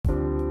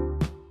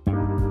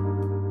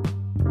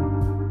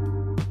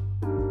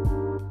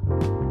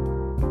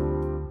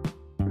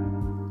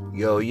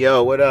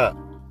Yo, what up?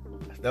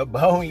 The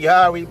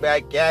Boneyard, we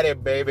back at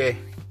it, baby.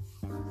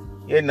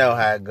 You know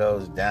how it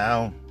goes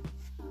down.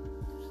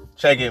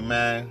 Check it,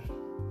 man.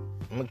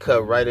 I'm gonna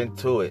cut right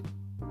into it.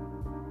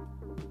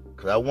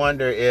 Cause I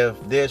wonder if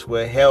this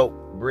will help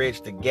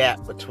bridge the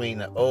gap between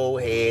the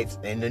old heads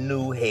and the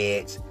new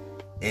heads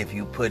if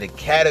you put a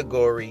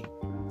category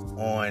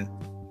on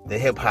the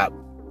hip-hop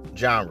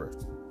genre.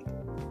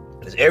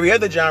 Because every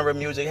other genre of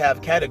music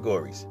have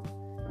categories.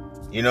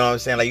 You know what I'm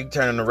saying? Like, you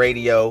turn on the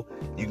radio,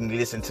 you can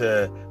listen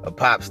to a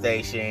pop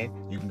station,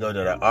 you can go to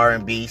the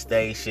R&B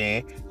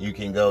station, you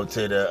can go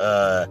to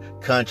the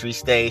country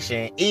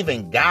station,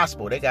 even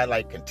gospel. They got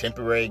like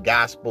contemporary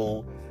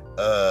gospel,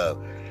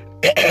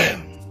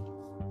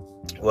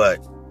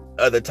 what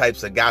other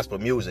types of gospel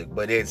music,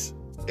 but it's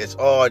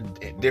all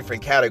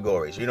different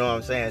categories. You know what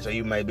I'm saying? So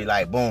you may be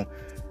like, boom,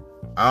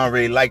 I don't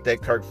really like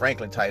that Kirk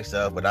Franklin type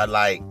stuff, but I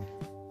like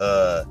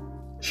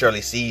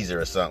Shirley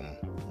Caesar or something.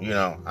 You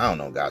know, I don't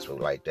know gospel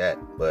like that,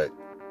 but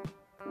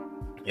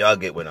y'all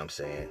get what I'm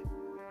saying.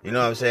 You know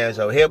what I'm saying?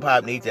 So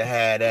hip-hop needs to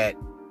have that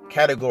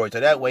category. So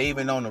that way,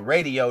 even on the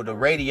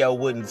radio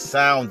wouldn't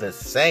sound the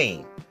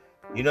same.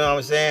 You know what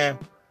I'm saying?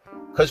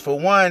 Because for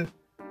one,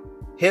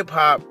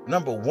 hip-hop,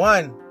 number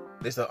one,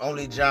 is the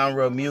only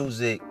genre of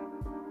music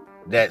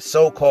that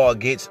so-called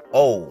gets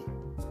old.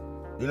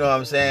 You know what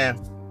I'm saying?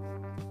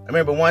 I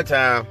remember one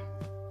time,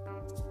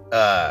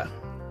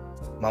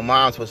 my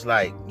mom's was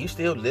like, "You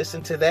still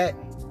listen to that?"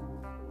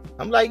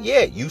 I'm like,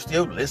 "Yeah, you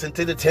still listen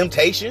to the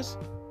Temptations?"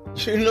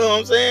 You know what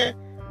I'm saying?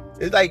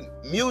 It's like,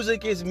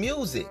 music is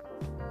music.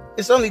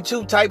 It's only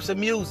two types of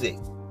music: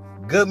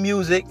 good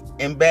music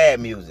and bad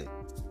music.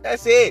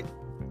 That's it.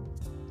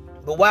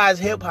 But why is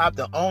hip-hop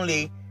the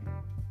only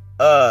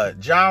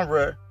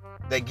genre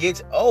that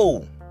gets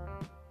old?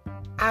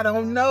 I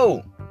don't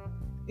know.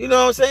 You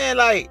know what I'm saying?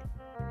 Like,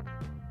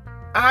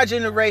 our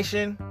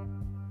generation,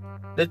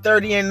 the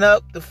 30 and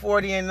up, the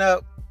 40 and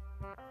up,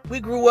 we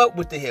grew up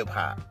with the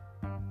hip-hop.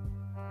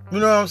 You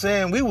know what I'm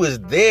saying? We was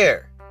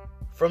there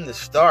from the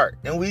start.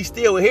 And we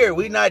still here.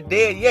 We not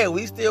dead yet.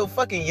 We still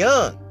fucking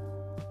young.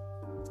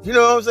 You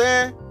know what I'm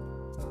saying?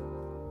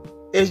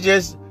 It's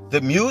just the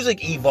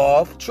music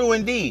evolved. True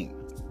indeed.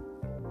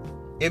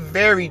 It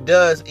very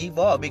does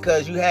evolve,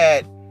 because you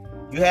had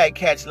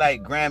cats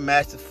like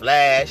Grandmaster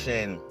Flash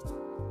and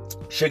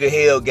Sugar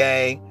Hill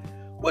Gang,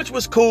 which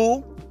was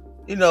cool.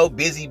 You know,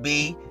 Busy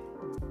Bee.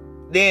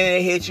 Then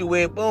they hit you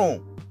with,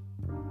 boom,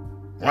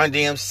 Run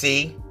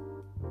DMC.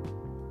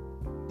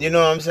 You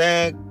know what I'm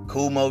saying?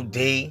 Kool Moe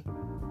Dee,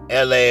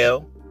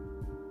 LL.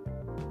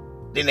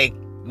 Then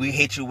we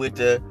hit you with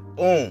the,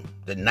 boom,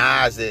 the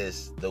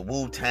Nas's, the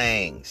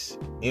Wu-Tangs.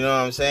 You know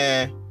what I'm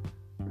saying?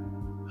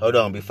 Hold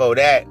on, before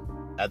that,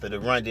 after the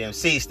Run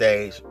DMC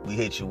stage, we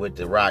hit you with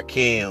the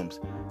Rakims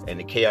and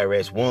the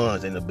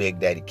KRS-Ones and the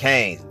Big Daddy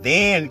Kanes.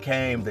 Then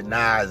came the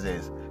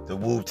Nas's, the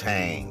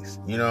Wu-Tangs.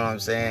 You know what I'm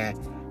saying?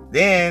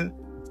 Then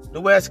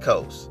the West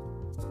Coast,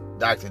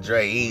 Dr.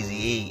 Dre,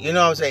 Eazy-E. You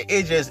know what I'm saying?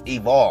 It just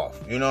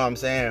evolved. You know what I'm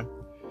saying?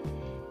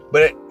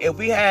 But if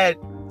we had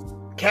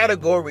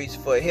categories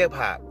for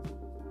hip-hop,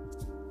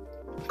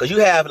 because you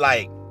have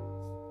like,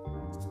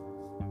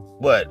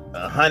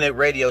 100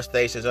 radio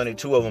stations, only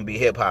 2 of them be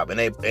hip-hop, and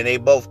they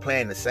both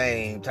playing the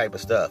same type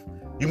of stuff.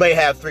 You may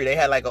have 3. They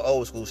had like an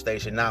old school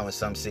station now in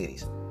some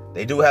cities.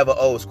 They do have an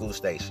old school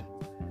station.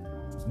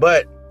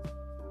 But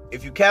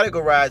if you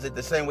categorize it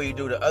the same way you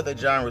do the other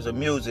genres of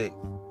music,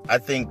 I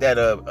think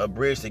that'll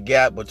bridge the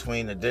gap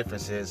between the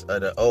differences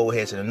of the old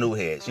heads and the new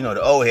heads. You know,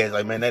 the old heads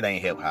like, man, that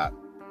ain't hip-hop.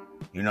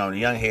 You know, the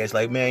young heads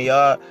like, man,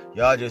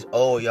 y'all just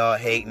old, y'all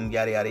hating,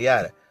 yada, yada,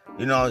 yada.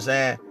 You know what I'm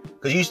saying?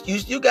 Because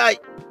you got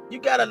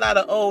a lot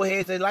of old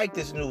heads that like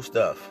this new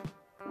stuff.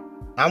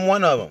 I'm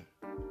one of them.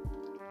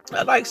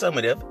 I like some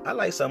of them. I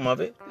like some of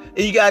it. And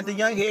you got the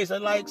young heads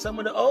that like some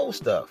of the old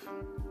stuff.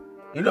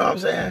 You know what I'm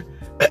saying?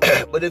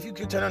 But if you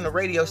could turn on the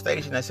radio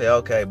station and say,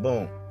 okay,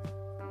 boom,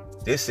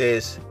 this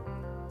is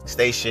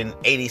station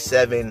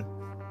 87,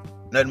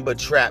 nothing but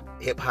trap,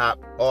 hip hop,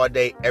 all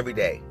day, every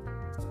day.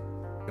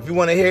 If you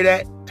want to hear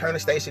that, turn to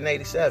station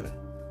 87.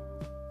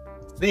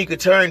 Then you could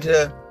turn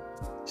to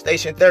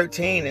station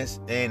 13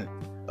 and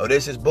oh,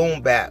 this is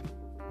Boom Bap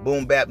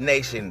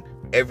Nation,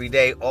 every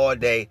day, all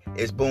day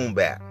is Boom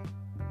Bap.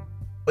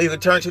 Or you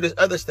could turn to this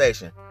other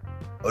station.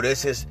 Oh,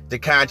 this is the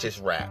conscious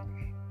rap,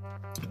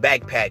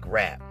 backpack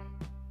rap,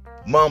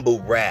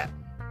 mumble rap.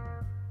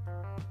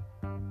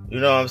 You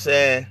know what I'm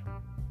saying?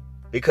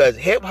 Because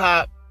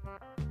hip-hop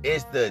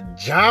is the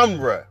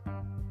genre.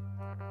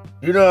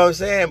 You know what I'm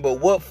saying? But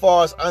what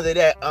falls under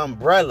that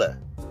umbrella?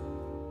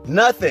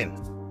 Nothing.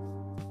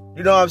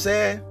 You know what I'm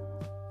saying?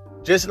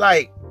 Just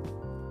like,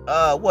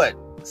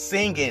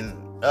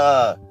 singing,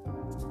 I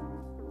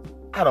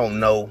don't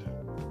know,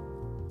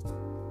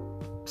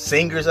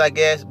 singers, I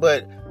guess.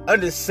 But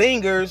under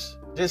singers,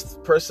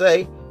 just per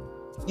se,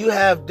 you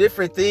have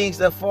different things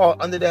that fall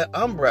under that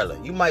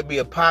umbrella. You might be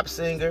a pop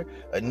singer,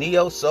 a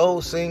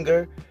neo-soul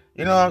singer.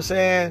 You know what I'm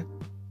saying?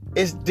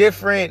 It's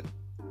different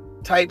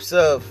types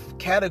of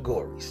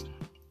categories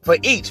for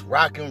each.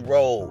 Rock and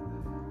roll,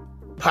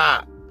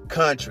 pop,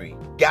 country,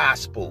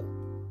 gospel.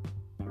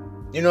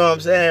 You know what I'm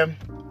saying?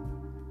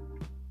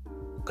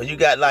 Because you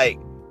got like,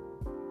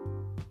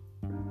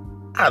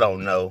 I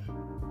don't know.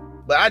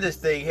 But I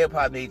just think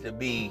hip-hop needs to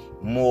be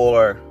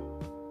more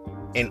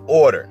in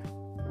order,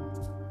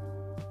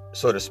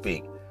 so to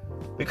speak.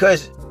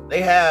 Because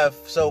they have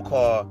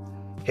so-called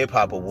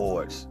hip-hop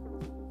awards.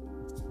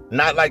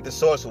 Not like the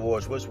Source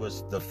Awards, which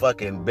was the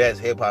fucking best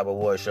hip-hop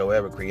award show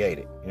ever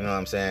created. You know what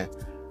I'm saying?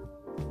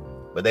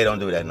 But they don't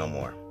do that no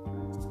more.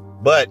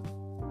 But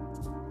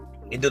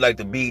they do like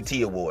the BET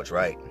Awards,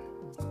 right?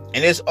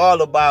 And it's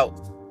all about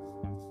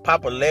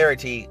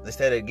popularity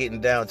instead of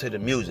getting down to the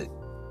music.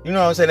 You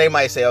know what I'm saying? They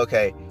might say,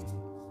 okay,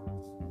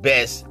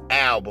 best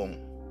album.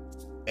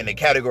 And the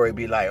category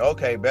be like,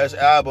 okay, best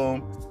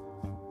album.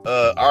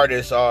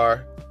 Artists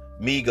are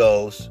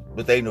Migos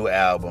with their new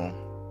album.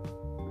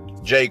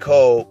 J.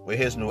 Cole with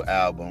his new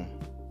album.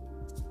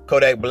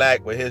 Kodak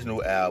Black with his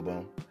new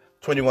album.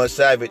 21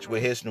 Savage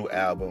with his new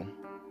album.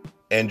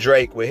 And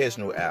Drake with his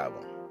new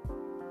album.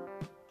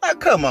 Like,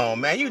 come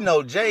on, man. You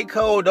know J.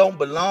 Cole don't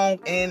belong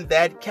in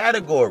that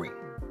category.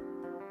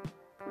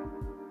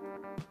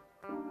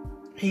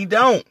 He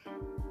don't.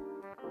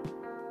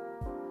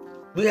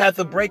 We have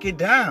to break it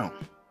down.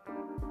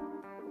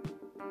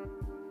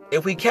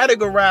 If we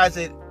categorize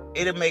it,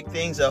 it'll make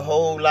things a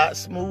whole lot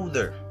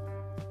smoother.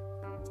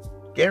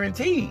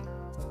 Guaranteed.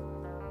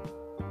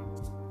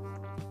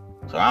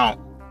 So I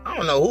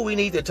don't know who we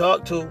need to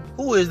talk to.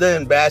 Who is the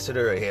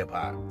ambassador of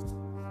hip-hop?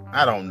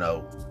 I don't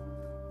know.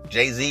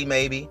 Jay-Z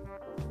maybe?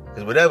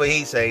 Because whatever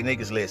he say,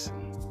 niggas listen.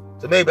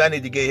 So maybe I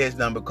need to get his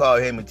number, call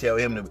him and tell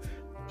him to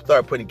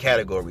start putting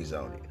categories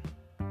on it.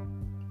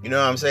 You know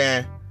what I'm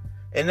saying?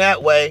 And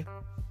that way,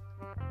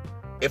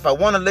 if I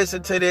want to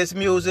listen to this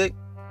music,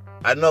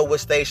 I know what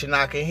station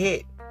I can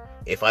hit.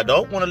 If I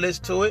don't want to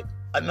listen to it,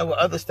 I know what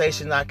other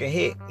station I can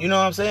hit. You know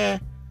what I'm saying?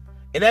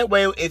 And that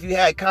way, if you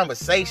had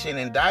conversation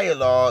and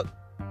dialogue,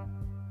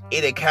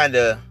 it'd kind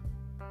of,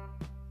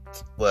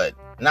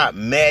 not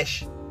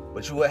mesh,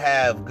 but you would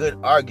have good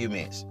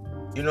arguments.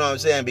 You know what I'm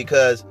saying?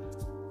 Because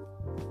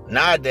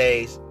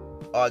nowadays,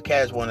 all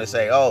cats want to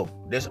say, oh,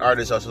 this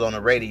artist is on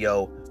the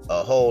radio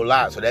a whole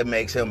lot, so that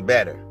makes him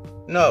better.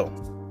 No.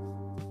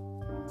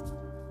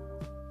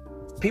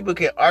 People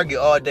can argue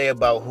all day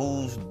about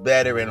who's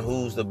better and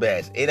who's the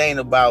best. It ain't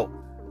about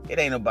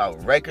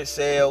record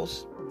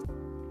sales.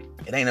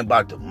 It ain't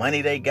about the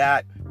money they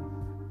got.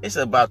 It's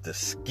about the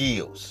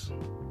skills.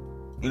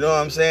 You know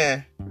what I'm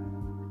saying?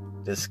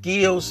 The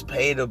skills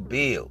pay the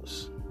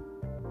bills.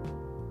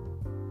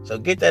 So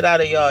get that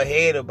out of your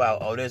head about,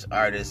 oh, this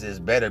artist is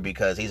better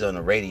because he's on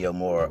the radio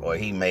more or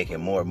he making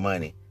more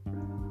money.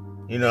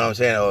 You know what I'm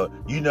saying? Or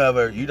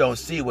you don't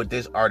see what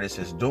this artist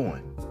is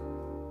doing.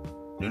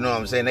 You know what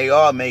I'm saying? They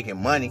all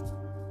making money.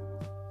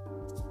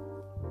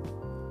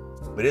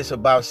 But it's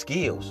about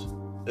skills.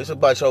 It's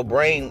about your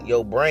brain.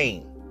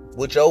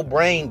 What your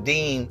brain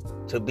deemed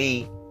to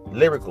be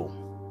lyrical.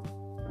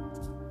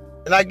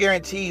 And I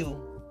guarantee you,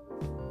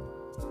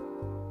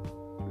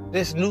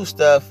 this new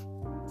stuff,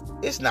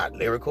 it's not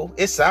lyrical.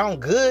 It sounds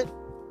good,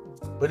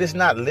 but it's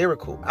not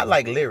lyrical. I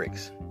like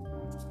lyrics.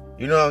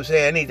 You know what I'm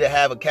saying? I need to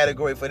have a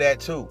category for that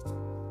too.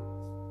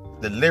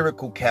 The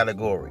lyrical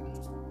category.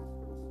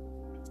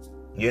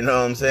 You know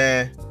what I'm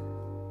saying?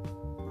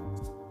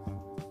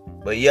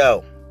 But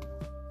yo,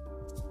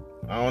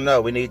 I don't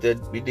know. We need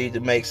to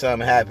make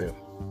something happen.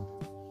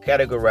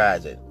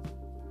 Categorize it.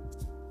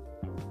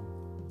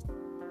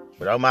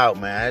 But I'm out,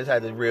 man. I just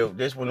had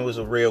this one was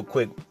a real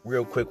quick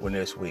one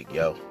this week,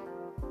 yo.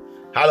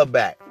 Holla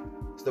back.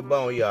 It's the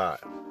Boneyard.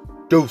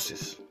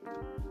 Deuces.